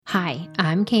Hi,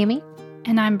 I'm Cami.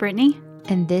 And I'm Brittany.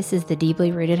 And this is the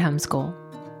Deeply Rooted Homeschool.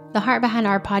 The heart behind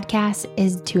our podcast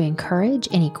is to encourage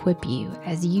and equip you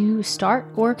as you start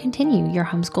or continue your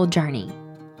homeschool journey.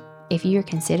 If you're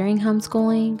considering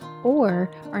homeschooling or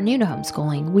are new to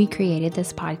homeschooling, we created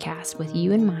this podcast with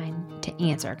you in mind to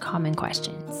answer common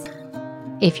questions.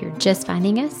 If you're just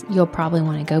finding us, you'll probably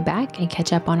want to go back and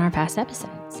catch up on our past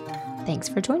episodes. Thanks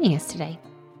for joining us today.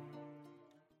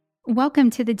 Welcome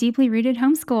to the Deeply Rooted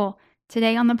Homeschool.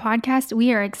 Today on the podcast,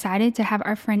 we are excited to have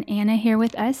our friend Anna here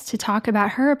with us to talk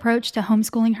about her approach to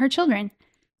homeschooling her children.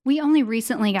 We only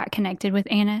recently got connected with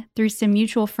Anna through some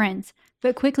mutual friends,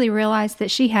 but quickly realized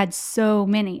that she had so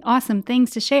many awesome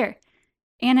things to share.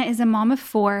 Anna is a mom of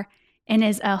 4 and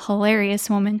is a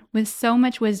hilarious woman with so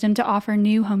much wisdom to offer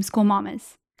new homeschool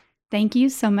mamas. Thank you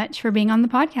so much for being on the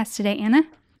podcast today, Anna.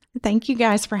 Thank you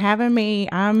guys for having me.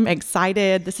 I'm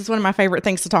excited. This is one of my favorite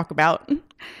things to talk about.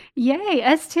 Yay,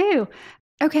 us too.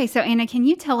 Okay, so Anna, can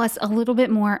you tell us a little bit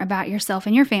more about yourself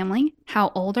and your family?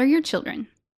 How old are your children?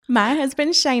 My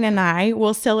husband Shane and I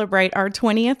will celebrate our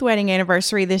 20th wedding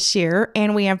anniversary this year,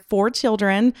 and we have 4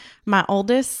 children. My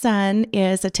oldest son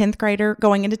is a 10th grader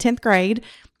going into 10th grade.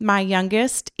 My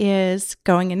youngest is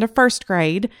going into 1st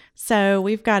grade. So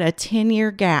we've got a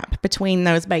 10-year gap between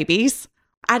those babies.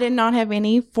 I did not have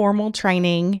any formal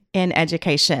training in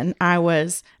education. I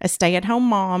was a stay-at-home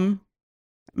mom.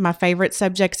 My favorite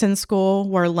subjects in school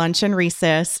were lunch and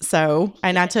recess.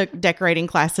 And I took decorating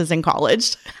classes in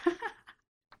college.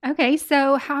 Okay,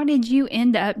 so how did you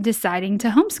end up deciding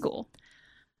to homeschool?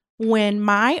 When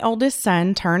my oldest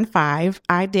son turned 5,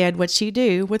 I did what you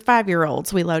do with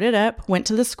 5-year-olds. We loaded up, went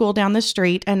to the school down the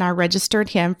street, and I registered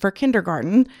him for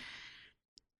kindergarten.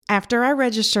 After I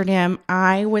registered him,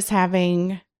 I was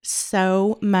having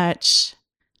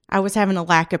a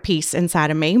lack of peace inside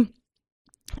of me.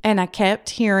 And I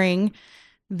kept hearing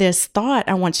this thought,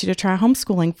 I want you to try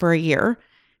homeschooling for a year.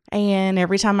 And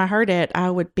every time I heard it, I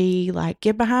would be like,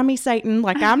 get behind me, Satan.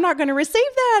 Like, I'm not going to receive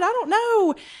that. I don't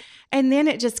know. And then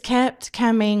it just kept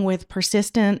coming with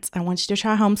persistence. I want you to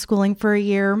try homeschooling for a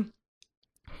year.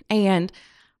 And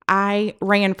I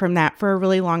ran from that for a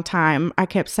really long time. I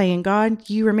kept saying, God,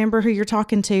 you remember who you're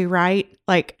talking to, right?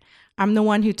 Like, I'm the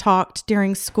one who talked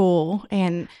during school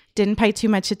and didn't pay too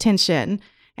much attention.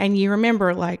 And you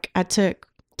remember, like, I took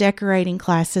decorating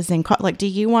classes and like, do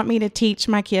you want me to teach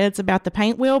my kids about the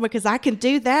paint wheel? Because I can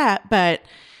do that.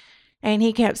 And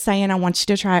he kept saying, I want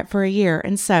you to try it for a year.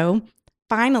 And so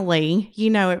finally,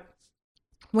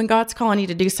 when God's calling you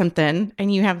to do something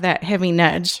and you have that heavy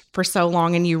nudge for so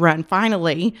long and you run,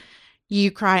 finally you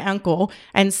cry uncle.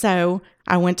 And so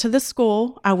I went to the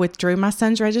school, I withdrew my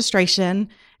son's registration.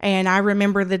 And I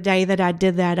remember the day that I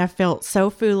did that, I felt so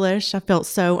foolish. I felt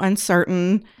so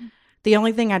uncertain. The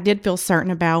only thing I did feel certain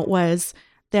about was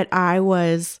that I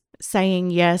was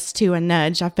saying yes to a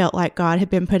nudge I felt like God had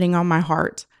been putting on my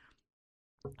heart.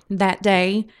 That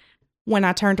day, when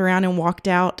I turned around and walked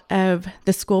out of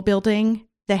the school building,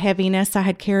 the heaviness I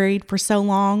had carried for so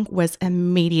long was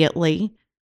immediately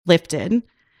lifted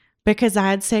because I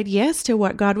had said yes to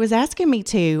what God was asking me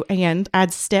to, and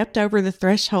I'd stepped over the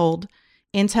threshold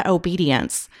into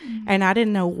obedience. Mm-hmm. And I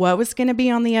didn't know what was going to be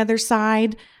on the other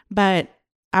side, but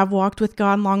I've walked with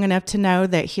God long enough to know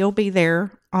that He'll be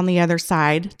there on the other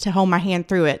side to hold my hand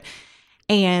through it.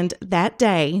 And that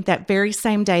day, that very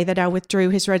same day that I withdrew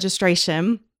his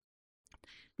registration,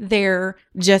 there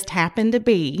just happened to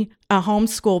be a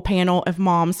homeschool panel of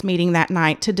moms meeting that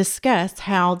night to discuss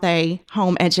how they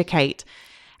home educate.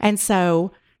 And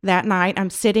so that night, I'm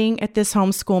sitting at this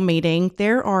homeschool meeting.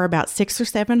 There are about 6 or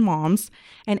 7 moms,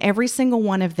 and every single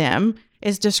one of them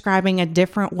is describing a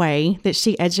different way that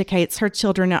she educates her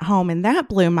children at home. And that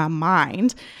blew my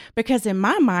mind because in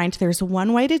my mind, there's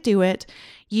one way to do it.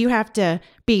 You have to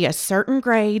be a certain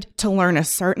grade to learn a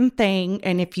certain thing.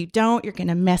 And if you don't, you're going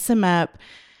to mess them up.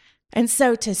 And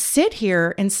so to sit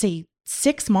here and see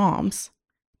 6 moms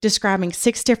describing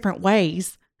 6 different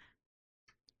ways,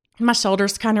 my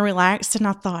shoulders kind of relaxed and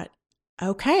I thought,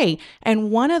 okay.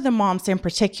 And one of the moms in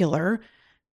particular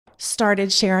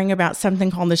started sharing about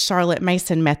something called the Charlotte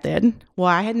Mason method. Well,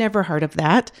 I had never heard of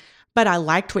that, but I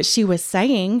liked what she was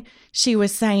saying. She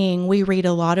was saying we read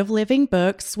a lot of living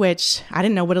books, which I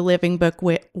didn't know what a living book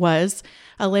was.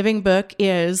 A living book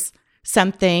is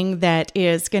something that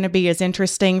is going to be as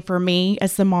interesting for me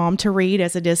as the mom to read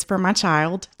as it is for my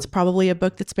child. It's probably a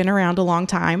book that's been around a long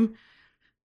time.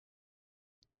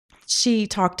 She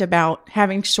talked about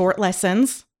having short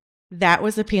lessons. That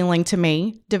was appealing to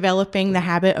me. Developing the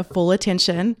habit of full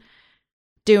attention,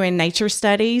 doing nature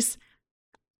studies.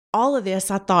 All of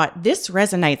this, I thought, this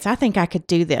resonates. I think I could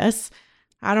do this.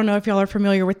 I don't know if y'all are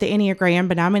familiar with the Enneagram,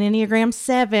 but I'm an Enneagram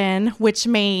 7, which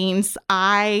means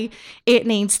it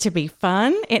needs to be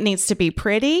fun. It needs to be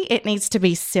pretty. It needs to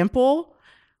be simple,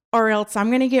 or else I'm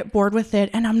going to get bored with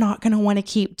it and I'm not going to want to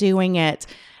keep doing it.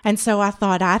 And so I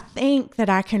thought, I think that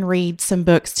I can read some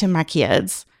books to my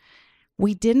kids.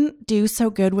 We didn't do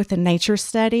so good with the nature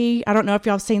study. I don't know if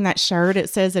y'all have seen that shirt. It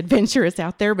says adventure is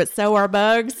out there, but so are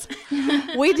bugs.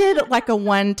 We did like a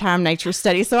one-time nature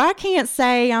study. So I can't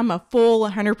say I'm a full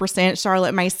 100%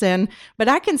 Charlotte Mason, but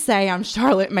I can say I'm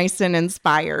Charlotte Mason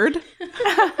inspired.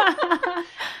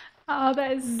 Oh,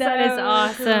 that is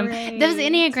awesome. great. Those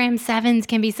Enneagram 7s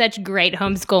can be such great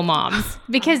homeschool moms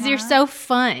because you're so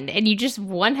fun and you just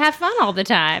want to have fun all the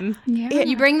time. Yeah.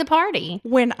 You bring the party.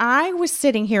 When I was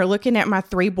sitting here looking at my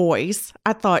 3 boys,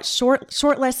 I thought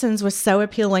short lessons was so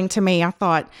appealing to me. I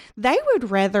thought they would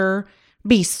rather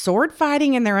be sword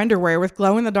fighting in their underwear with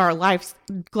glow in the dark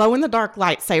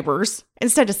lightsabers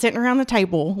instead of sitting around the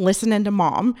table listening to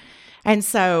mom. And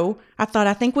so I thought,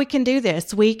 I think we can do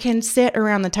this. We can sit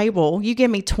around the table. You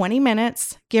give me 20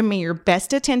 minutes, give me your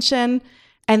best attention,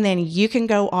 and then you can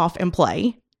go off and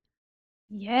play.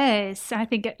 Yes, I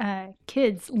think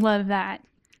kids love that.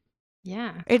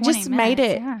 Yeah. It just made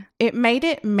it made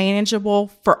it manageable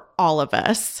for all of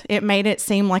us. It made it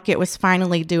seem like it was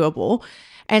finally doable.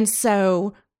 And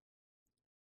so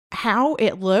how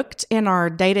it looked in our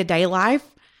day-to-day life,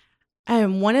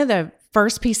 one of the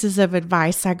first pieces of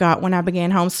advice I got when I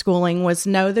began homeschooling was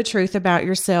know the truth about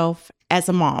yourself as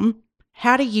a mom.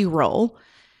 How do you roll?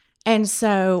 And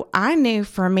so I knew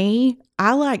for me,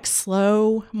 I like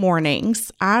slow mornings.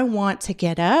 I want to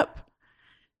get up,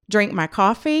 drink my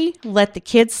coffee, let the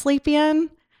kids sleep in.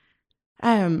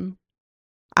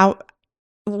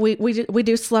 We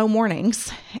do slow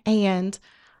mornings, and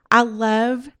I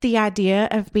love the idea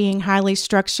of being highly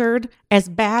structured. As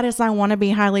bad as I want to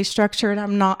be highly structured,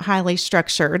 I'm not highly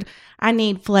structured. I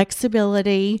need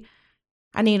flexibility.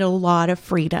 I need a lot of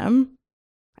freedom.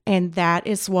 And that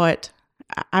is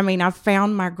I've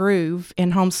found my groove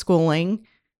in homeschooling,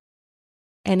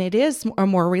 and it is a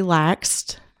more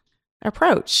relaxed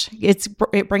approach.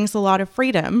 It brings a lot of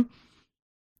freedom.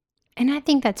 And I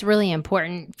think that's really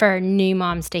important for new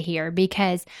moms to hear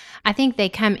because I think they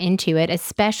come into it,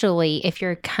 especially if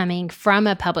you're coming from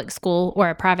a public school or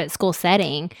a private school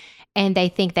setting, and they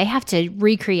think they have to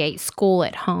recreate school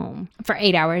at home for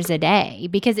 8 hours a day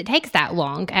because it takes that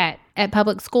long at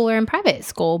public school or in private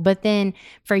school. But then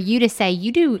for you to say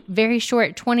you do very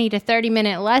short 20 to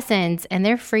 30-minute lessons and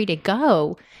they're free to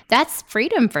go, that's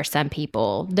freedom for some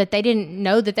people that they didn't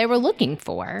know that they were looking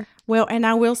for. Well, and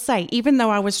I will say, even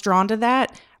though I was drawn to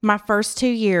that, my first 2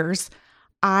 years,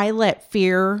 I let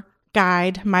fear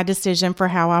guide my decision for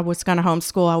how I was going to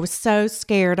homeschool. I was so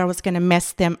scared I was going to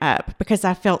mess them up because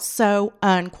I felt so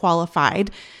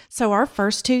unqualified. So our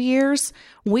first 2 years,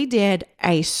 we did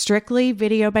a strictly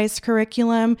video-based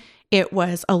curriculum. It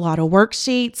was a lot of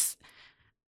worksheets.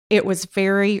 It was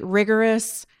very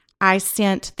rigorous. I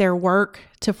sent their work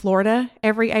to Florida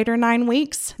every 8 or 9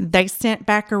 weeks. They sent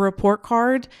back a report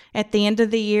card at the end of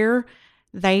the year.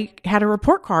 They had a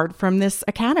report card from this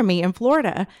academy in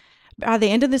Florida. By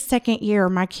the end of the second year,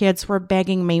 my kids were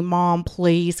begging me, Mom,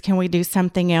 please, can we do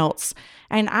something else?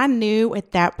 And I knew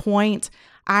at that point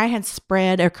I had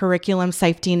spread a curriculum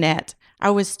safety net.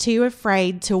 I was too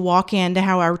afraid to walk into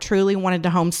how I truly wanted to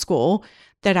homeschool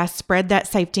that I spread that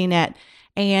safety net.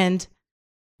 And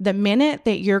the minute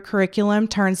that your curriculum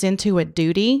turns into a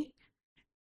duty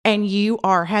and you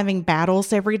are having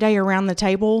battles every day around the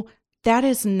table, that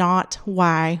is not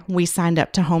why we signed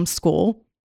up to homeschool.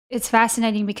 It's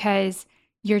fascinating because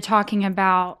you're talking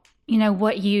about,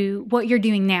 what you're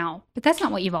doing now, but that's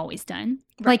not what you've always done.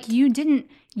 Right. Like you didn't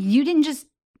just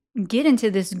get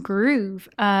into this groove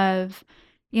of,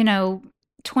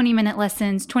 20-minute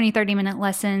lessons, 30-minute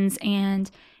lessons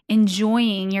and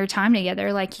enjoying your time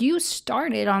together. Like you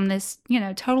started on this,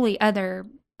 totally other,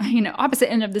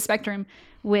 opposite end of the spectrum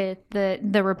with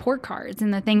the report cards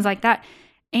and the things like that.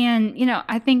 And,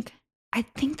 I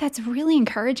think that's really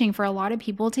encouraging for a lot of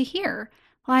people to hear.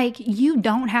 Like you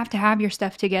don't have to have your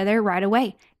stuff together right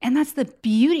away. And that's the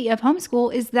beauty of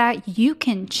homeschool is that you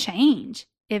can change.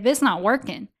 If it's not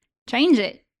working, change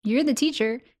it. You're the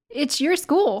teacher. It's your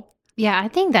school. Yeah, I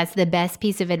think that's the best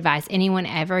piece of advice anyone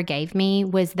ever gave me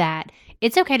was that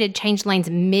it's okay to change lanes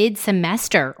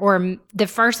mid-semester or the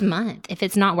first month. If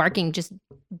it's not working, just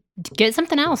get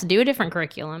something else, do a different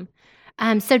curriculum.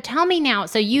 So tell me now,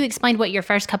 so you explained what your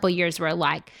first couple years were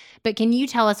like, but can you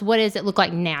tell us what does it look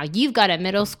like now? You've got a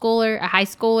middle schooler, a high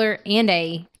schooler, and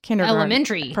a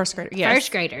elementary first grader. Yes.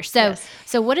 First grader.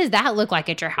 So what does that look like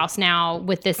at your house now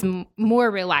with this more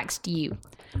relaxed you?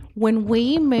 When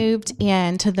we moved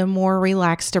into the more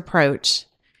relaxed approach,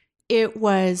 it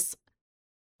was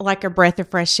like a breath of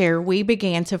fresh air. We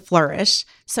began to flourish.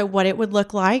 So what it would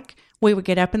look like, we would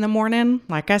get up in the morning,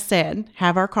 like I said,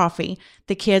 have our coffee.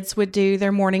 The kids would do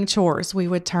their morning chores. We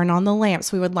would turn on the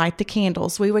lamps. We would light the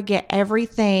candles. We would get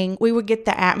everything. We would get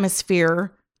the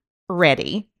atmosphere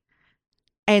ready.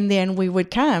 And then we would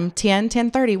come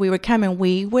 10:30, we would come and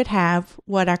we would have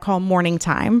what I call morning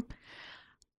time.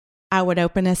 I would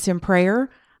open us in prayer.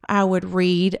 I would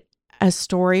read a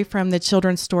story from the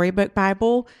Children's Storybook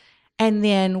Bible, and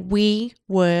then we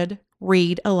would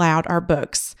read aloud our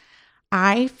books.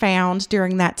 I found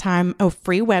during that time a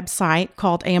free website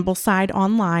called Ambleside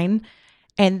Online,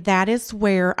 and that is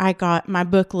where I got my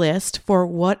book list for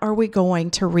what are we going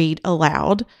to read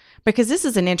aloud. Because this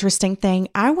is an interesting thing.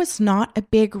 I was not a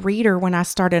big reader when I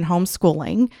started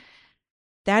homeschooling.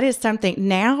 That is something,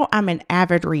 now I'm an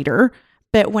avid reader.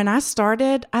 But when I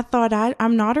started, I thought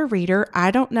I'm not a reader.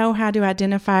 I don't know how to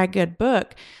identify a good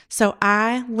book. So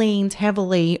I leaned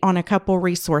heavily on a couple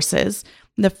resources.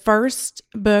 The first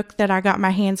book that I got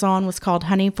my hands on was called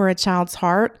Honey for a Child's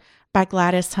Heart by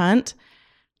Gladys Hunt.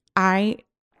 I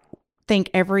think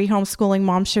every homeschooling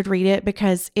mom should read it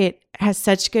because it has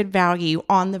such good value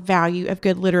on the value of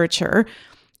good literature.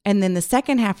 And then the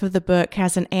second half of the book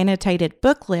has an annotated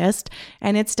book list,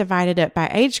 and it's divided up by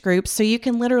age groups. So you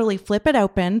can literally flip it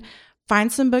open,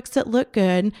 find some books that look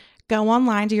good, go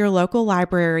online to your local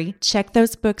library, check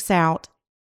those books out,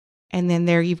 and then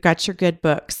there you've got your good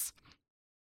books.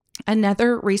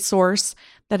 Another resource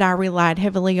that I relied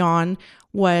heavily on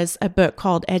was a book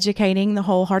called Educating the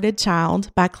Wholehearted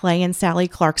Child by Clay and Sally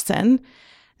Clarkson.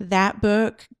 That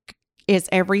book is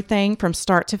everything from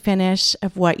start to finish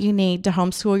of what you need to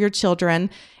homeschool your children.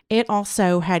 It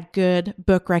also had good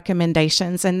book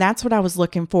recommendations, and that's what I was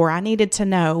looking for. I needed to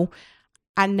know,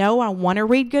 I know I want to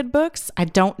read good books. I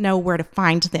don't know where to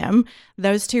find them.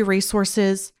 Those two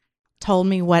resources told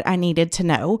me what I needed to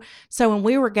know. So when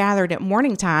we were gathered at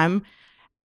morning time,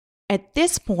 at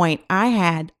this point, I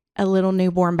had a little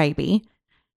newborn baby.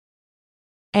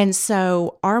 And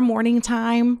so our morning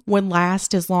time would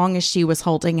last as long as she was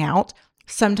holding out.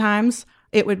 Sometimes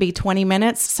it would be 20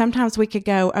 minutes. Sometimes we could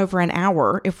go over an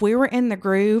hour. If we were in the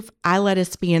groove, I let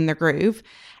us be in the groove.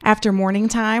 After morning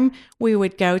time, we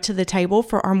would go to the table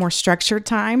for our more structured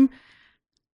time.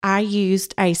 I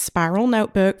used a spiral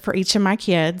notebook for each of my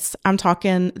kids. I'm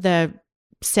talking the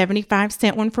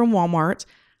 75-cent one from Walmart.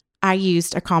 I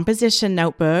used a composition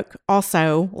notebook,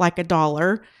 also like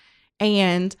 $1,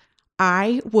 and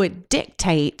I would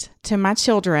dictate to my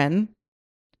children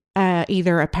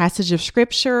either a passage of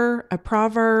scripture, a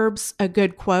Proverbs, a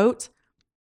good quote.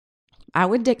 I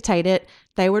would dictate it.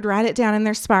 They would write it down in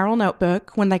their spiral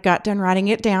notebook. When they got done writing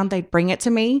it down, they'd bring it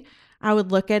to me. I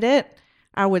would look at it.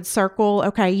 I would circle,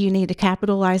 okay, you need to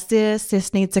capitalize this.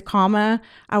 This needs a comma.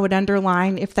 I would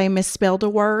underline if they misspelled a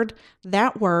word.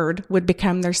 That word would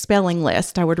become their spelling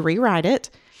list. I would rewrite it.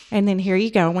 And then here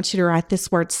you go. I want you to write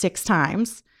this word 6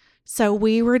 times. So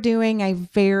we were doing a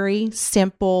very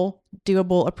simple,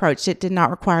 doable approach. It did not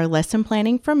require lesson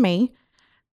planning from me.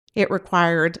 It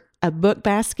required a book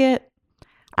basket.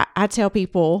 I tell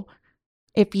people,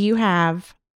 if you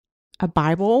have a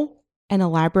Bible and a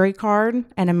library card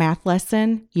and a math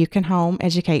lesson, you can home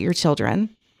educate your children.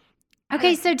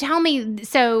 Okay, so tell me,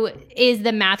 so is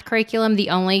the math curriculum the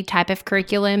only type of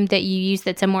curriculum that you use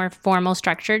that's a more formal,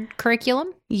 structured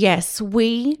curriculum? Yes,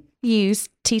 we use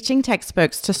teaching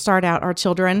textbooks to start out our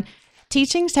children.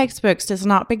 Teaching textbooks does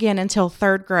not begin until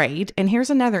 3rd grade. And here's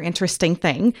another interesting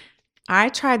thing. I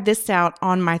tried this out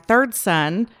on my 3rd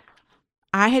son.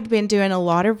 I had been doing a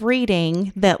lot of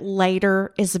reading that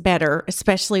later is better,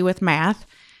 especially with math.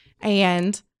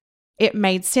 And it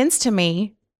made sense to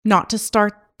me not to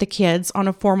start the kids on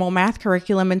a formal math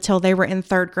curriculum until they were in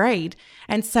 3rd grade.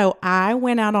 And so I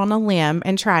went out on a limb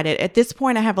and tried it. At this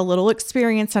point, I have a little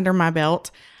experience under my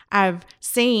belt. I've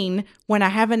seen when I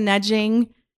have a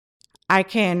nudging, I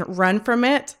can run from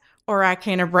it or I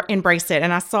can embrace it.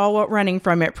 And I saw what running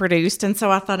from it produced. And so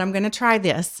I thought, I'm going to try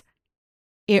this.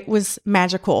 It was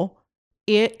magical.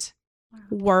 It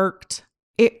worked.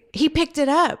 He picked it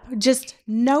up, just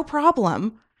no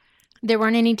problem. There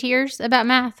weren't any tears about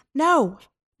math? No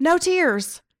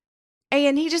tears.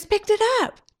 And he just picked it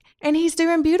up. And he's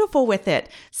doing beautiful with it.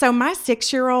 So my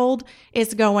 6-year-old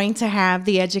is going to have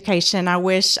the education I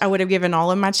wish I would have given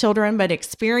all of my children, but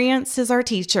experience is our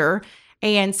teacher.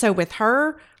 And so with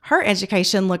her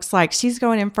education looks like she's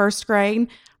going in 1st grade.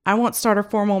 I won't start a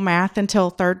formal math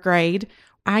until 3rd grade.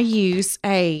 I use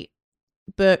a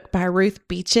book by Ruth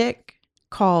Beechick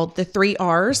called The 3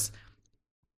 R's.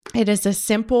 It is a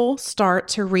simple start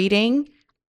to reading,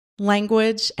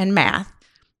 language, and math.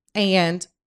 And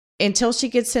until she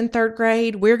gets in third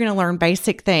grade, we're going to learn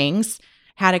basic things: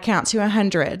 how to count to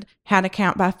 100, how to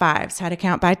count by fives, how to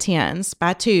count by tens,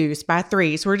 by twos, by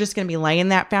threes. We're just going to be laying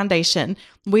that foundation.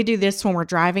 We do this when we're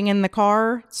driving in the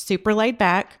car, super laid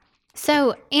back.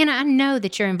 So, Anna, I know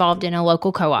that you're involved in a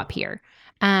local co-op here.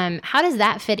 How does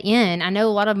that fit in? I know a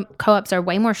lot of co-ops are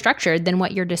way more structured than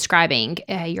what you're describing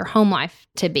your home life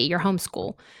to be, your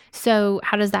homeschool. So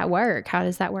how does that work? How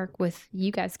does that work with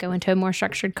you guys going to a more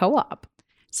structured co-op?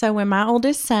 So when my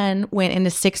oldest son went into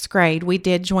sixth grade, we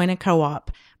did join a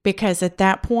co-op because at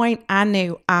that point I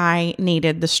knew I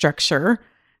needed the structure.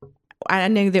 I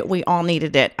knew that we all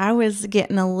needed it. I was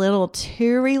getting a little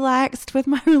too relaxed with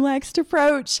my relaxed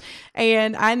approach,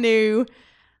 and I knew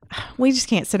we just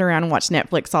can't sit around and watch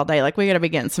Netflix all day. Like, we got to be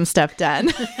getting some stuff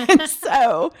done. And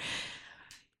so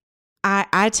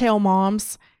I tell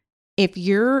moms, if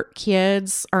your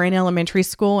kids are in elementary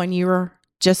school and you're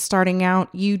just starting out,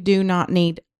 you do not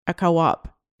need a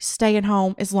co-op. Stay at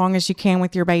home as long as you can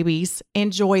with your babies.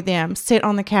 Enjoy them. Sit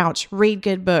on the couch. Read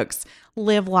good books.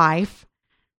 Live life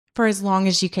for as long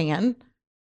as you can.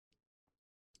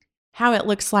 How it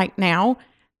looks like now,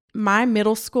 my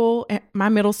middle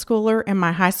schooler and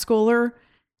my high schooler,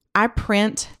 I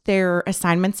print their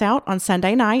assignments out on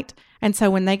Sunday night. And so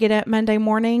when they get up Monday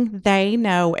morning, they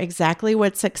know exactly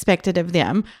what's expected of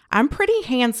them. I'm pretty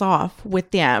hands off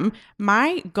with them.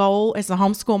 My goal as a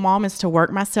homeschool mom is to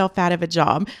work myself out of a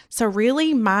job. So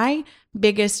really my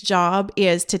biggest job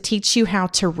is to teach you how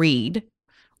to read.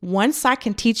 Once I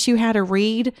can teach you how to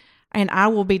read, and I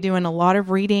will be doing a lot of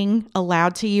reading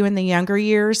aloud to you in the younger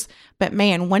years. But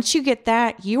man, once you get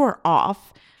that, you are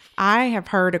off. I have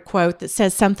heard a quote that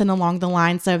says something along the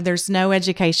lines of, there's no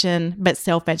education but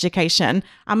self-education.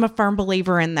 I'm a firm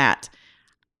believer in that.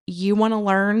 You want to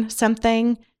learn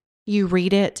something, you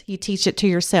read it, you teach it to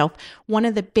yourself. One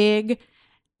of the big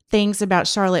things about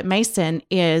Charlotte Mason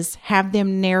is have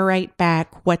them narrate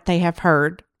back what they have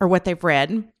heard or what they've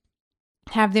read.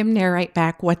 Have them narrate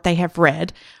back what they have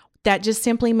read. That just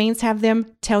simply means have them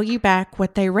tell you back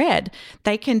what they read.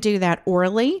 They can do that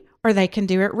orally or they can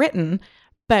do it written.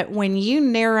 But when you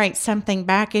narrate something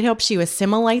back, it helps you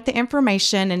assimilate the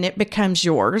information and it becomes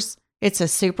yours. It's a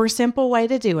super simple way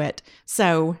to do it.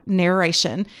 So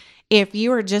narration. If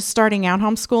you are just starting out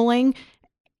homeschooling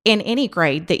in any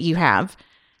grade that you have,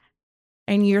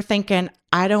 and you're thinking,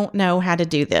 I don't know how to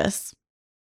do this,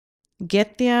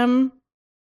 get them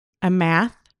a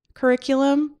math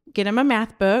curriculum. Get them a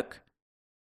math book,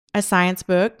 a science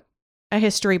book, a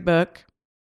history book,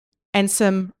 and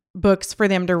some books for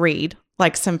them to read,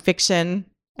 like some fiction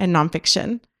and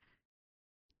nonfiction.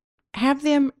 Have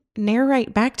them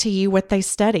narrate back to you what they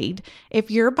studied. If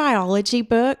your biology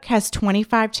book has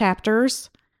 25 chapters,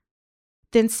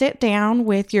 then sit down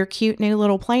with your cute new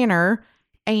little planner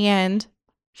and,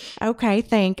 okay,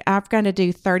 think I've got to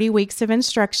do 30 weeks of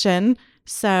instruction,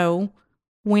 so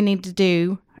we need to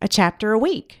do a chapter a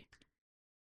week.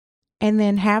 And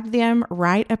then have them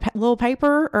write a little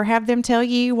paper or have them tell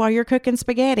you while you're cooking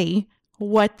spaghetti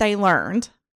what they learned.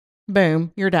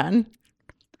 Boom, you're done.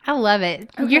 I love it.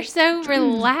 Okay. You're so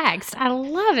relaxed. I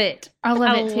love it. I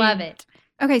love it too. Love it.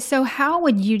 Okay, so how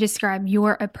would you describe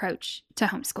your approach to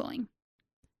homeschooling?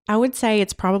 I would say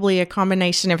it's probably a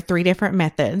combination of 3 different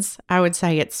methods. I would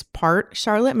say it's part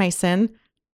Charlotte Mason,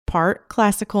 part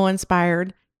classical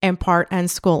inspired, and part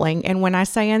unschooling. And when I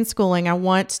say unschooling, I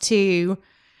want to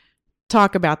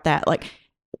talk about that. Like,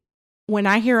 when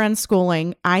I hear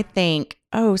unschooling, I think,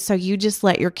 oh, so you just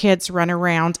let your kids run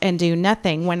around and do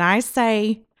nothing. When I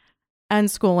say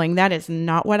unschooling, that is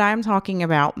not what I'm talking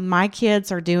about. My kids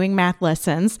are doing math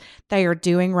lessons. They are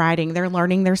doing writing. They're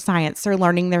learning their science. They're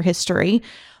learning their history.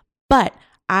 But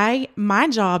my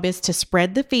job is to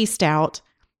spread the feast out,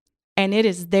 and it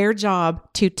is their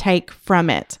job to take from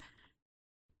it.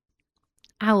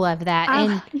 I love that.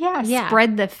 And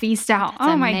spread the feast out.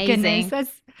 That's my amazing. Goodness.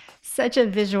 That's such a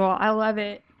visual. I love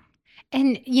it.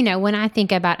 And, when I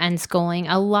think about unschooling,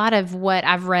 a lot of what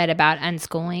I've read about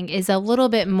unschooling is a little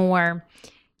bit more,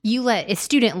 it's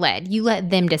student-led. You let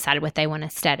them decide what they want to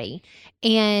study.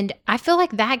 And I feel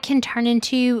like that can turn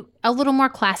into a little more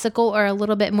classical or a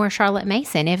little bit more Charlotte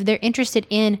Mason. If they're interested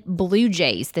in blue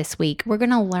jays this week, we're going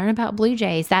to learn about blue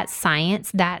jays. That's science.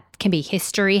 That can be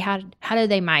history. How do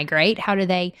they migrate? How do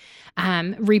they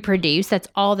reproduce? That's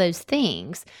all those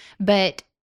things. But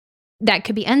that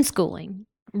could be unschooling,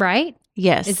 right?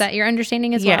 Yes. Is that your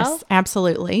understanding as well? Yes,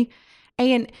 absolutely.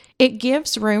 And it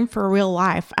gives room for real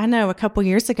life. I know a couple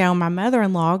years ago, my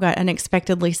mother-in-law got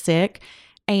unexpectedly sick,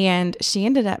 and she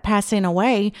ended up passing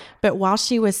away. But while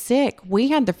she was sick, we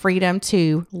had the freedom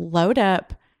to load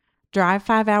up, drive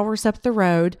 5 hours up the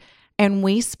road, and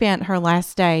we spent her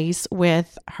last days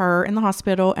with her in the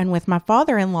hospital and with my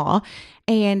father-in-law.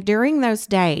 And during those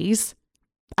days,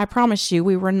 I promise you,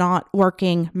 we were not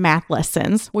working math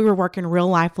lessons. We were working real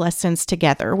life lessons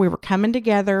together. We were coming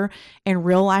together in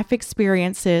real life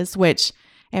experiences, which,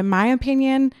 in my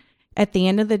opinion, at the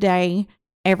end of the day,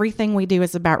 everything we do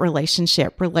is about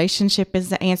relationship. Relationship is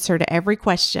the answer to every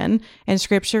question. In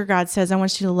Scripture, God says, I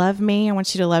want you to love me. I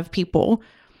want you to love people.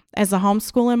 As a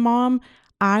homeschooling mom,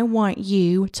 I want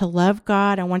you to love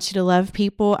God. I want you to love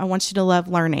people. I want you to love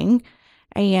learning.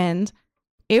 And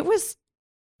it was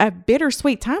a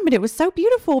bittersweet time, but it was so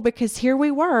beautiful because here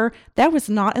we were. That was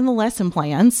not in the lesson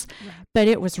plans, but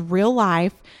it was real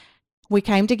life. We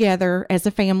came together as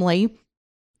a family.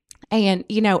 And,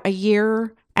 a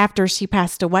year after she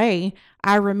passed away,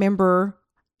 I remember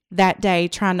that day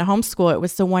trying to homeschool. It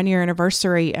was the 1-year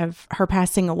anniversary of her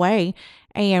passing away.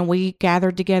 And we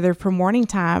gathered together for morning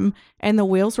time and the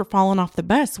wheels were falling off the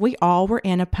bus. We all were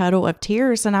in a puddle of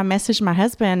tears. And I messaged my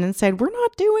husband and said, we're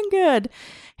not doing good.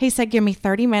 He said, give me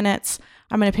 30 minutes.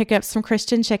 I'm going to pick up some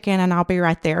Christian chicken and I'll be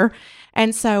right there.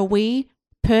 And so we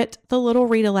put the little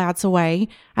read alouds away.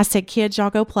 I said, kids, y'all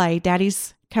go play.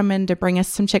 Daddy's coming to bring us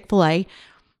some Chick-fil-A.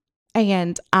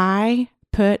 And I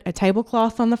put a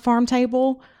tablecloth on the farm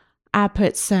table. I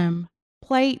put some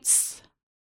plates.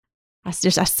 I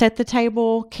set the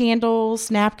table,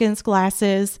 candles, napkins,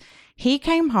 glasses. He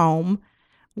came home.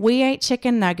 We ate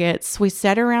chicken nuggets. We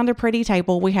sat around a pretty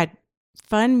table. We had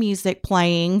fun music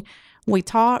playing. We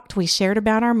talked. We shared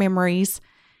about our memories.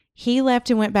 He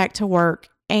left and went back to work,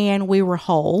 and we were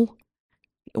whole.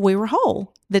 We were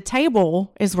whole. The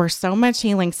table is where so much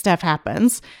healing stuff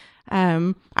happens.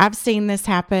 I've seen this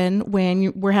happen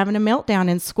when we're having a meltdown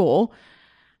in school.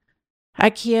 A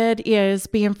kid is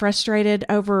being frustrated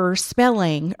over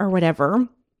spelling or whatever.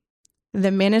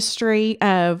 The ministry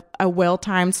of a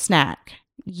well-timed snack.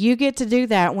 You get to do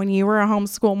that when you were a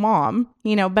homeschool mom.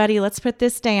 Buddy, let's put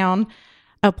this down.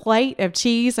 A plate of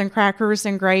cheese and crackers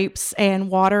and grapes and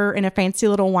water in a fancy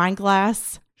little wine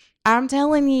glass. I'm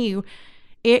telling you,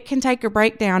 it can take a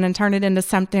breakdown and turn it into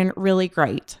something really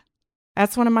great.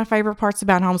 That's one of my favorite parts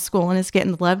about homeschooling is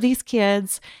getting to love these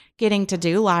kids, getting to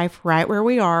do life right where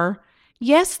we are.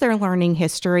 Yes, they're learning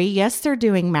history. Yes, they're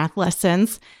doing math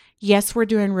lessons. Yes, we're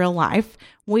doing real life.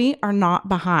 We are not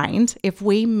behind if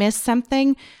we miss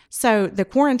something. So the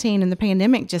quarantine and the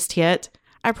pandemic just hit.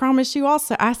 I promise you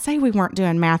also, I say we weren't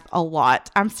doing math a lot.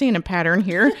 I'm seeing a pattern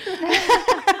here.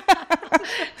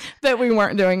 That we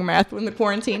weren't doing math when the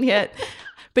quarantine hit.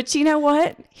 But you know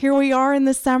what? Here we are in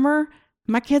the summer.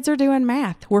 My kids are doing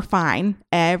math. We're fine.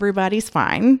 Everybody's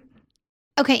fine.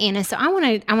 Okay, Anna, so I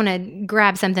want to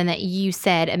grab something that you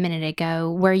said a minute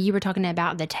ago where you were talking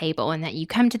about the table and that you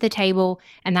come to the table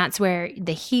and that's where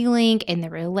the healing and the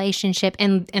relationship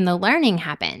and the learning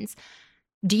happens.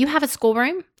 Do you have a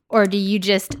schoolroom or do you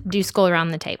just do school around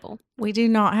the table? We do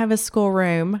not have a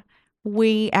schoolroom.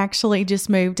 We actually just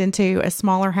moved into a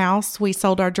smaller house. We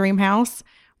sold our dream house.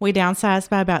 We downsized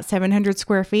by about 700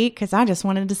 square feet because I just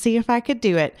wanted to see if I could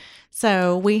do it.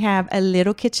 So we have a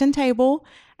little kitchen table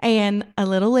and a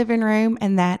little living room,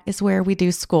 and that is where we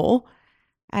do school.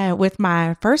 With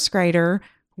my first grader,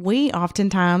 we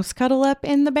oftentimes cuddle up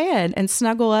in the bed and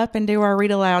snuggle up and do our read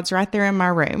alouds right there in my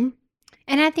room.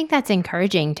 And I think that's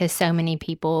encouraging to so many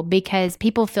people because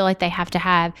people feel like they have to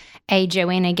have a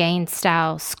Joanna Gaines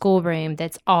style schoolroom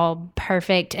that's all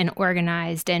perfect and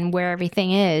organized and where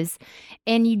everything is.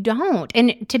 And you don't.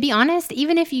 And to be honest,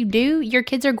 even if you do, your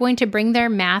kids are going to bring their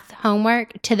math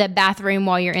homework to the bathroom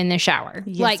while you're in the shower.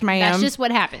 Yes, ma'am. That's just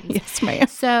what happens. Yes, ma'am.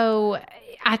 So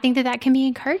I think that can be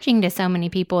encouraging to so many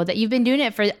people that you've been doing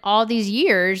it for all these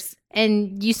years.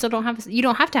 And you still don't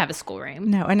have to have a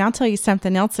schoolroom. No, and I'll tell you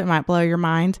something else that might blow your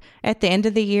mind. At the end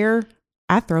of the year,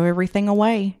 I throw everything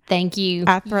away. Thank you.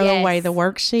 I throw away the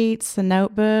worksheets, the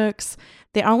notebooks.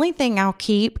 The only thing I'll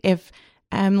keep if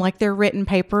like their written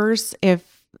papers,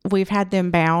 if we've had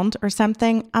them bound or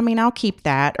something, I'll keep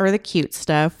that or the cute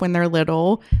stuff when they're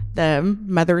little, the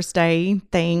Mother's Day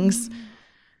things.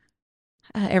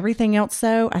 Everything else,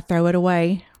 though, I throw it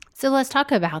away. So let's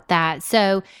talk about that.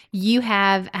 So you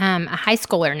have a high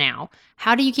schooler now.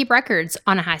 How do you keep records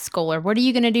on a high schooler? What are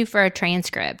you going to do for a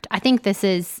transcript? I think this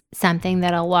is something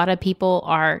that a lot of people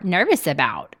are nervous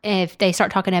about. If they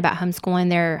start talking about homeschooling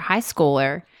their high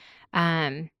schooler,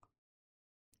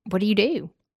 what do you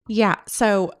do? Yeah.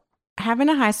 So having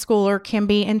a high schooler can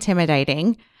be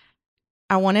intimidating.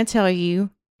 I want to tell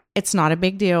you, it's not a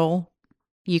big deal.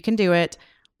 You can do it.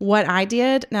 what I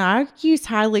did, now I use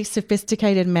highly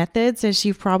sophisticated methods, as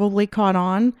you've probably caught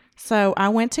on. So I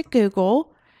went to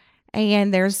Google,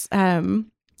 and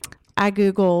I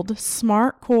Googled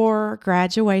SMART Core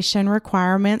graduation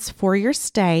requirements for your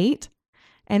state,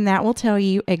 and that will tell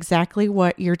you exactly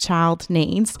what your child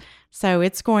needs. So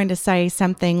it's going to say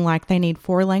something like they need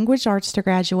 4 language arts to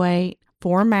graduate,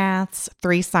 4 maths,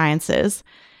 3 sciences.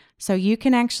 So you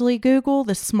can actually Google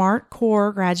the SMART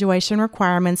Core graduation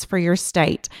requirements for your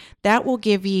state. That will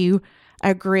give you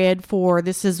a grid for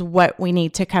this is what we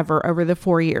need to cover over the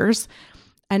 4 years.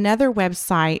 Another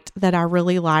website that I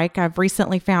really like, I've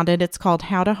recently found it. It's called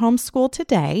How to Homeschool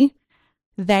Today.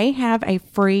 They have a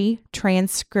free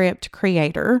transcript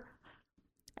creator.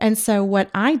 And so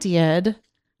what I did,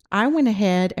 I went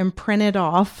ahead and printed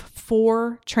off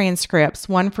 4 transcripts,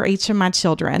 one for each of my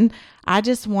children. I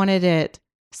just wanted it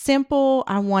simple.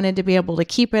 I wanted to be able to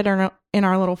keep it in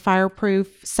our little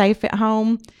fireproof safe at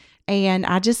home. And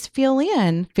I just fill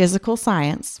in physical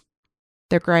science,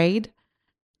 their grade,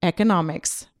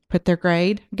 economics, put their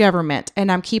grade, government,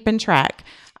 and I'm keeping track.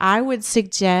 I would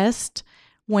suggest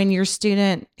when your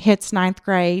student hits 9th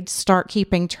grade, start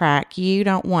keeping track. You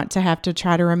don't want to have to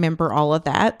try to remember all of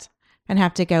that and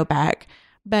have to go back.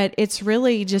 But it's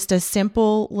really just a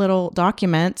simple little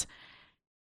document.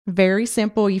 Very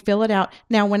simple. You fill it out.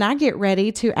 Now, when I get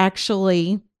ready to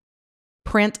actually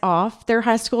print off their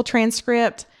high school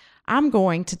transcript, I'm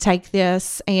going to take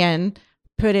this and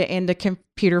put it into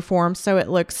computer form so it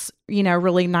looks,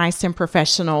 really nice and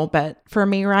professional. But for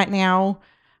me right now,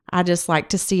 I just like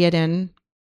to see it in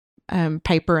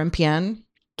paper and pen.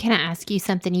 Can I ask you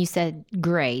something? You said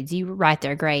grades. You write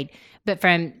their grade. But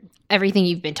from everything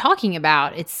you've been talking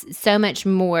about, it's so much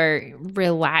more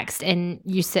relaxed. And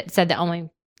you said the only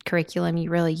curriculum you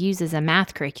really use is a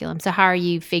math curriculum. So how are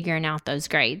you figuring out those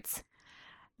grades?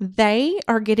 They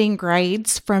are getting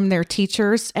grades from their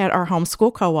teachers at our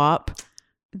homeschool co-op.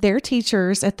 Their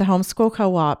teachers at the homeschool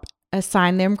co-op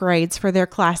assign them grades for their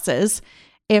classes.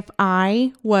 If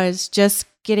I was just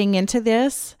getting into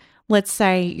this, let's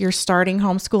say you're starting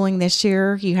homeschooling this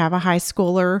year, you have a high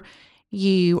schooler,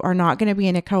 you are not going to be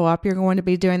in a co-op, you're going to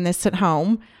be doing this at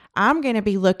home. I'm going to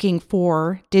be looking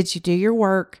for, did you do your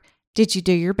work? Did you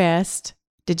do your best?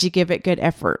 Did you give it good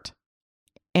effort?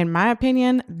 In my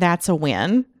opinion, that's a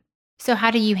win. So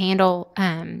how do you handle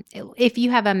if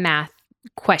you have a math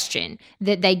question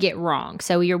that they get wrong?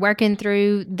 So you're working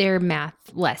through their math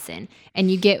lesson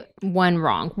and you get one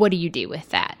wrong. What do you do with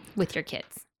that with your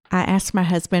kids? I asked my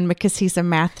husband because he's a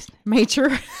math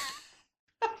major.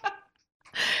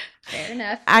 Fair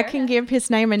enough. I can give his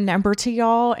name and number to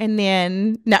y'all and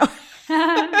then, no.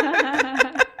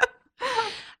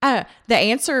 The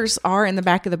answers are in the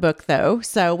back of the book, though.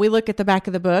 So we look at the back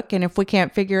of the book, and if we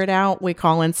can't figure it out, we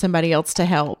call in somebody else to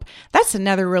help. That's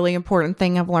another really important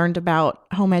thing I've learned about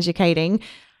home educating.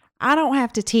 I don't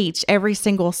have to teach every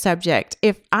single subject.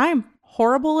 If I'm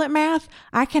horrible at math,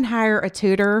 I can hire a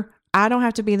tutor. I don't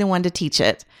have to be the one to teach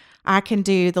it. I can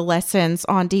do the lessons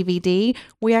on DVD.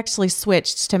 We actually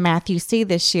switched to Matthew C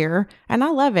this year, and I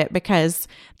love it because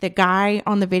the guy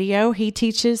on the video, he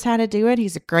teaches how to do it.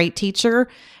 He's a great teacher.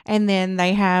 And then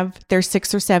they have their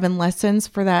 6 or 7 lessons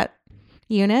for that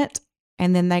unit,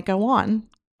 and then they go on.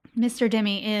 Mr.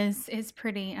 Demi is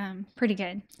pretty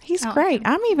good. He's great.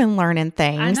 I'm even learning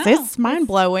things. I know. It's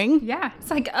mind-blowing. Yeah.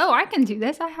 It's like, oh, I can do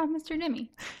this. I have Mr.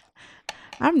 Demi.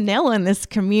 I'm nailing this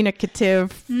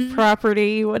communicative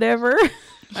property, whatever.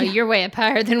 Oh, you're way up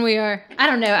higher than we are. I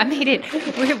don't know. I made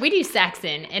it. We do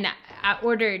Saxon, and I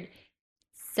ordered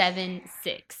 7-6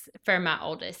 for my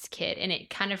oldest kid, and it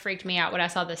kind of freaked me out when I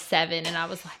saw the 7, and I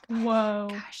was like, whoa,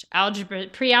 gosh,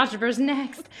 pre-algebra's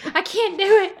next. I can't do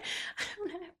it. I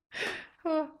don't know.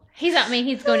 Oh. He's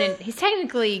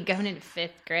technically going into 5th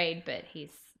grade, but he's,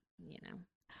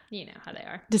 you know how they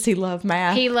are. Does he love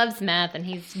math? He loves math, and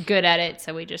he's good at it,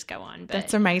 so we just go on. But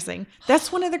that's amazing.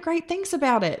 That's one of the great things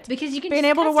about it. Because you can being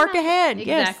able to work ahead.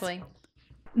 Exactly. Yes.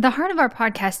 The heart of our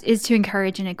podcast is to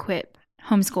encourage and equip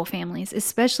homeschool families,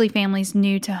 especially families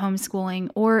new to homeschooling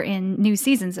or in new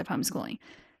seasons of homeschooling.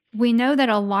 We know that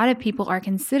a lot of people are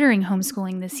considering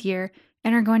homeschooling this year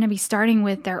and are going to be starting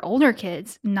with their older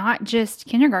kids, not just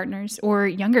kindergartners or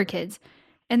younger kids.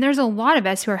 And there's a lot of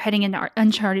us who are heading into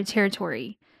uncharted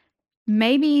territory.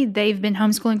 Maybe they've been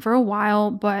homeschooling for a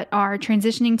while, but are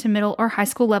transitioning to middle or high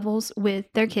school levels with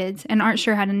their kids and aren't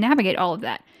sure how to navigate all of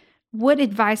that. What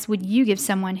advice would you give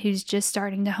someone who's just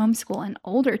starting to homeschool an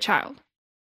older child?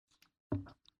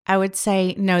 I would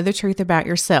say know the truth about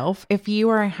yourself. If you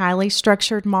are a highly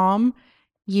structured mom,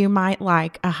 you might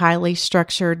like a highly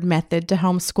structured method to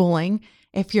homeschooling.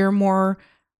 If you're more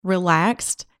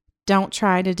relaxed, Don't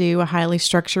try to do a highly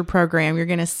structured program. You're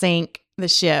going to sink the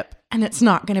ship and it's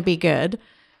not going to be good.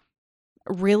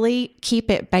 Really keep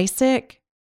it basic.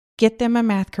 Get them a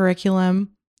math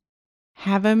curriculum.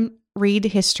 Have them read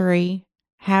history.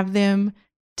 Have them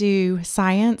do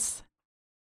science.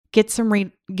 Get some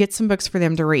books for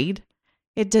them to read.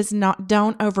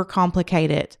 Don't overcomplicate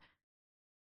it.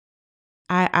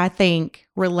 I think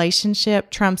relationship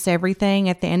trumps everything.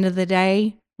 At the end of the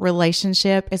day,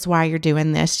 relationship is why you're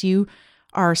doing this. You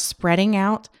are spreading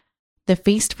out the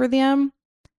feast for them.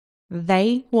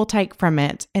 They will take from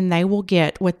it and they will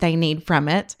get what they need from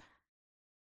it.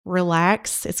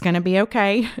 Relax. It's going to be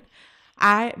okay.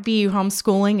 I view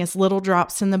homeschooling as little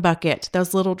drops in the bucket.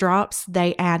 Those little drops,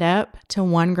 they add up to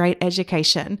one great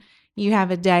education. You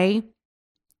have a day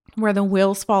where the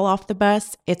wheels fall off the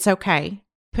bus. It's okay.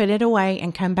 Put it away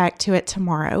and come back to it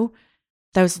tomorrow.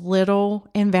 Those little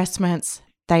investments,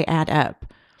 they add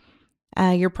up.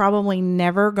 You're probably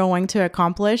never going to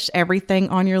accomplish everything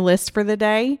on your list for the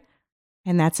day,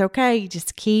 and that's okay. You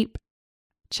just keep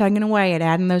chugging away at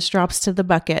adding those drops to the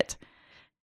bucket.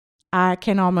 I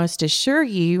can almost assure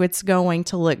you it's going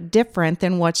to look different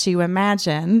than what you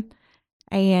imagine,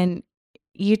 and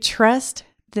you trust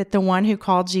that the one who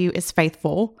called you is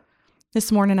faithful.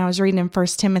 This morning I was reading in 1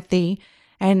 Timothy,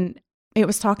 and it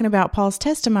was talking about Paul's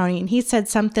testimony, and he said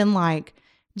something like,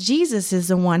 Jesus is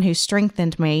the one who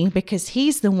strengthened me because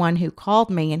he's the one who called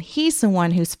me, and he's the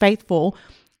one who's faithful,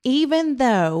 even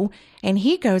though, and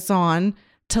he goes on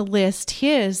to list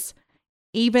his,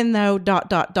 even though ...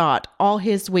 all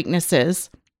his weaknesses.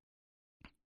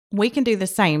 We can do the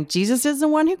same. Jesus is the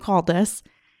one who called us.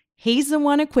 He's the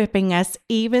one equipping us,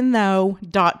 even though ...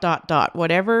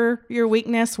 whatever your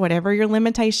weakness, whatever your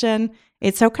limitation,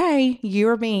 it's okay.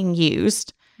 You're being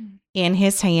used in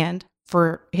his hand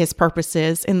for his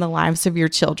purposes in the lives of your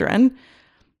children.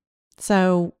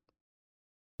 So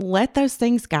let those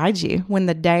things guide you. When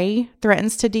the day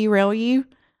threatens to derail you,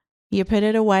 you put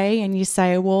it away and you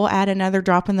say, we'll add another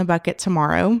drop in the bucket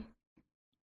tomorrow.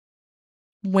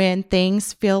 When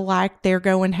things feel like they're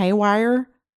going haywire,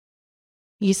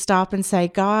 you stop and say,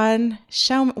 God,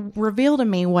 reveal to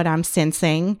me what I'm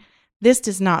sensing. This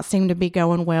does not seem to be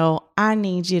going well. I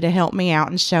need you to help me out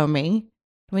and show me.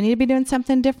 Do we need to be doing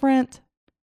something different?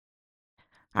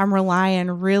 I'm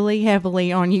relying really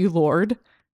heavily on you, Lord,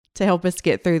 to help us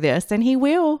get through this. And He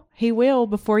will. He will.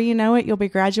 Before you know it, you'll be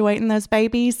graduating those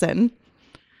babies and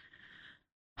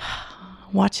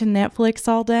watching Netflix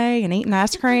all day and eating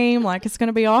ice cream like it's going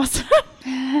to be awesome.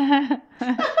 I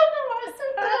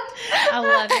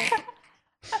love it.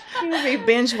 You'll be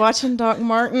binge watching Doc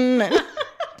Martin.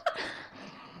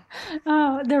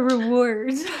 Oh, the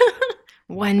rewards.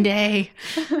 One day.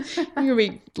 You'll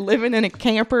be living in a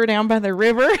camper down by the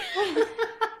river.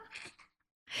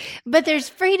 But there's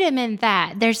freedom in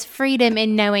that. There's freedom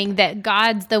in knowing that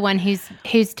God's the one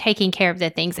who's taking care of the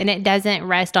things, and it doesn't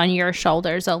rest on your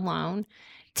shoulders alone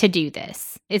to do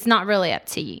this. It's not really up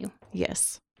to you.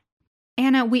 Yes.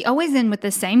 Anna, we always end with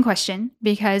the same question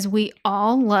because we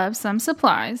all love some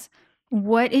supplies.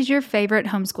 What is your favorite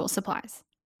homeschool supplies?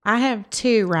 I have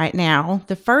two right now.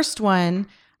 The first one,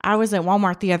 I was at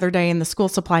Walmart the other day in the school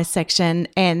supply section,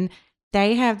 and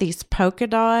they have these polka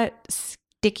dot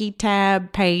sticky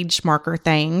tab page marker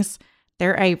things.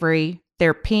 They're Avery.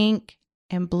 They're pink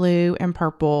and blue and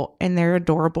purple, and they're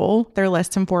adorable. They're less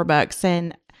than $4,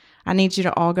 and I need you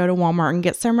to all go to Walmart and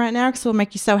get some right now because it'll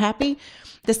make you so happy.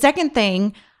 The second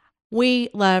thing, we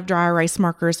love dry erase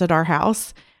markers at our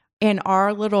house. In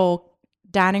our little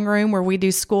dining room where we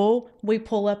do school, we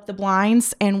pull up the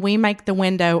blinds and we make the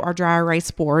window our dry erase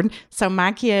board. So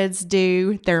my kids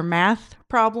do their math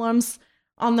problems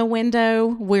on the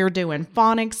window. We're doing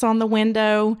phonics on the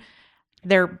window.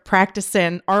 They're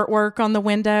practicing artwork on the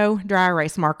window, dry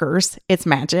erase markers. It's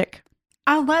magic.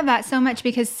 I love that so much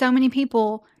because so many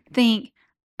people think,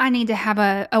 I need to have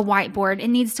a whiteboard. It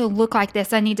needs to look like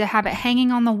this. I need to have it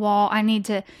hanging on the wall. I need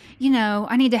to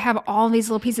have all these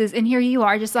little pieces. And here you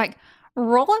are just like,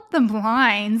 roll up the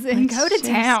blinds and go to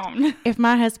town. If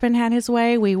my husband had his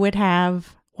way, we would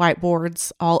have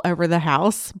whiteboards all over the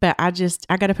house, but I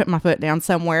got to put my foot down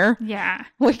somewhere. Yeah.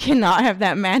 We cannot have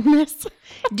that madness.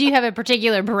 Do you have a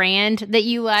particular brand that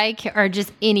you like, or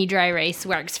just any dry erase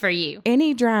works for you?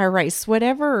 Any dry erase,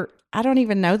 whatever. I don't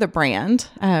even know the brand.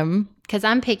 Because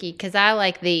I'm picky, because I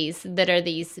like these that are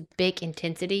these big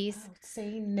intensities. Oh,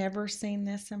 see, never seen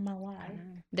this in my life.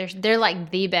 They're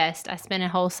like the best. I spent a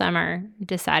whole summer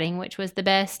deciding which was the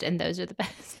best, and those are the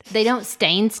best. They don't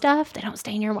stain stuff. They don't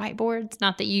stain your whiteboards.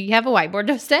 Not that you have a whiteboard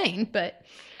to stain, but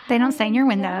They don't stain your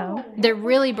window. They're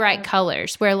really bright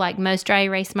colors, where like most dry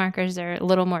erase markers are a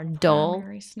little more dull.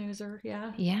 Primary snoozer,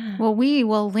 yeah. Yeah. Well, we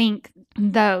will link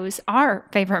those, our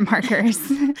favorite markers,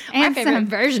 Our and favorite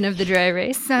version of the dry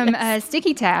erase. some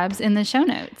sticky tabs in the show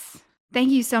notes. Thank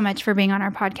you so much for being on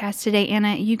our podcast today,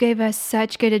 Anna. You gave us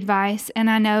such good advice, and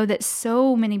I know that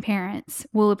so many parents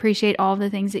will appreciate all the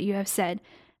things that you have said.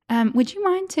 Would you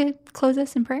mind to close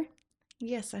us in prayer?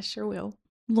 Yes, I sure will.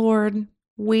 Lord,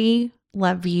 we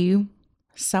love you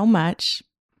so much.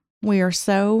 We are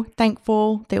so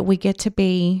thankful that we get to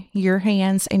be your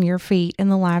hands and your feet in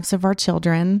the lives of our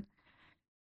children.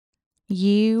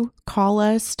 You call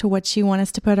us to what you want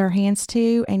us to put our hands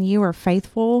to, and you are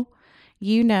faithful.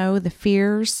 You know the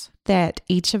fears that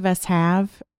each of us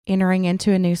have entering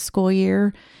into a new school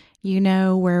year. You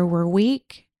know where we're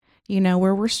weak. You know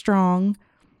where we're strong.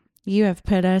 You have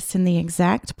put us in the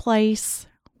exact place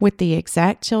with the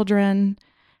exact children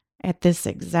at this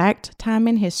exact time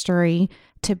in history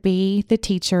to be the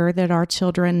teacher that our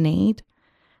children need.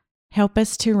 Help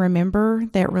us to remember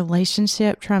that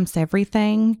relationship trumps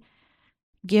everything.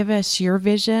 Give us your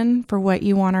vision for what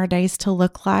you want our days to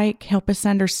look like. Help us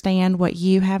understand what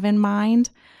you have in mind.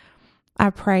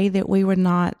 I pray that we would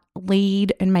not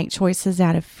lead and make choices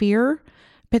out of fear,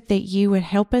 but that you would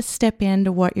help us step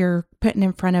into what you're putting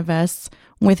in front of us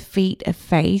with feet of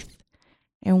faith.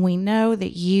 And we know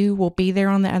that you will be there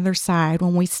on the other side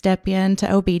when we step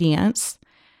into obedience.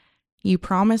 You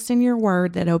promise in your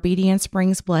word that obedience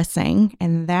brings blessing,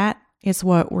 and that is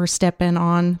what we're stepping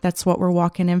on. That's what we're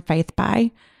walking in faith by.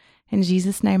 In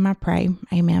Jesus' name I pray.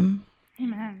 Amen.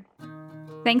 Amen.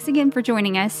 Thanks again for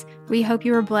joining us. We hope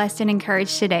you were blessed and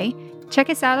encouraged today. Check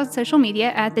us out on social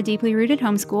media at The Deeply Rooted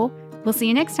Homeschool. We'll see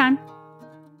you next time.